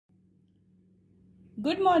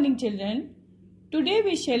Good morning, children. Today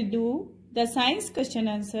we shall do the science question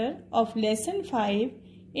answer of lesson 5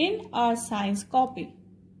 in our science copy.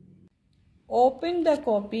 Open the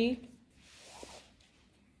copy.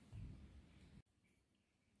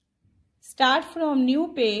 Start from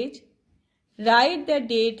new page. Write the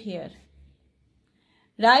date here.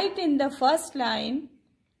 Write in the first line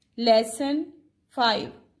lesson 5.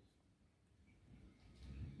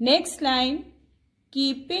 Next line,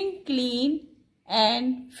 keeping clean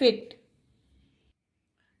and fit.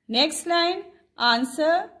 Next line,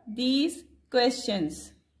 answer these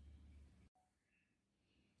questions.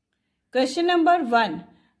 Question number 1.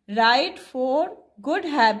 Write 4 good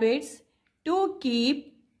habits to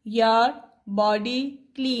keep your body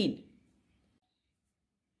clean.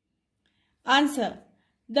 Answer.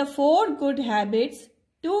 The 4 good habits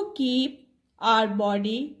to keep our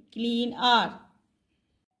body clean are: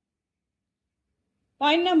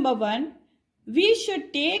 Point number 1. We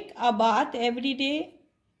should take a bath every day.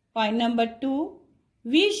 Point number 2.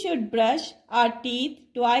 We should brush our teeth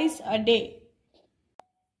twice a day.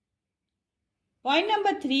 Point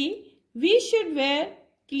number 3. We should wear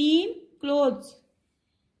clean clothes.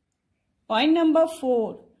 Point number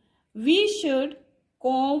 4. We should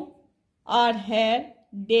comb our hair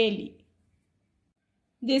daily.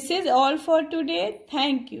 This is all for today.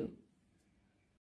 Thank you.